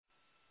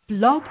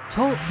Blog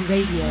Talk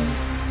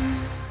Radio.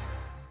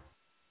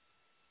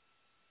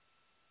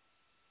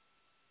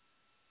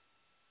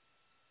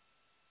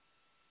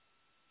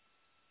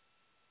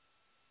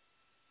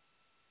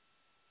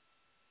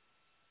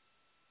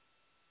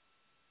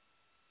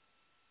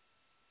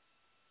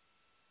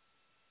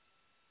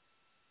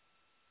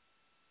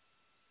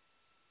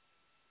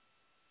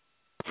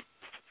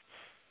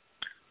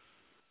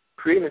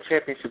 Creating a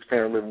Championship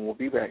Standard Living will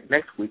be back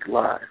next week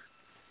live.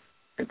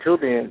 Until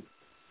then,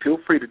 feel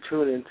free to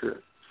tune into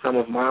some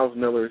of Myles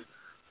Miller's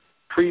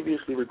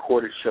previously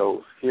recorded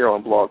shows here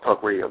on Blog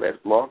Talk Radio. That's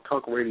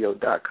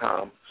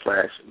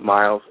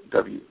blogtalkradio.com/Myles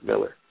W.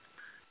 Miller.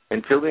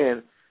 Until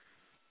then,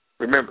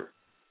 remember,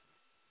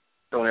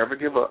 don't ever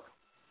give up.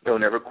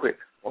 Don't ever quit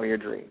on your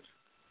dreams.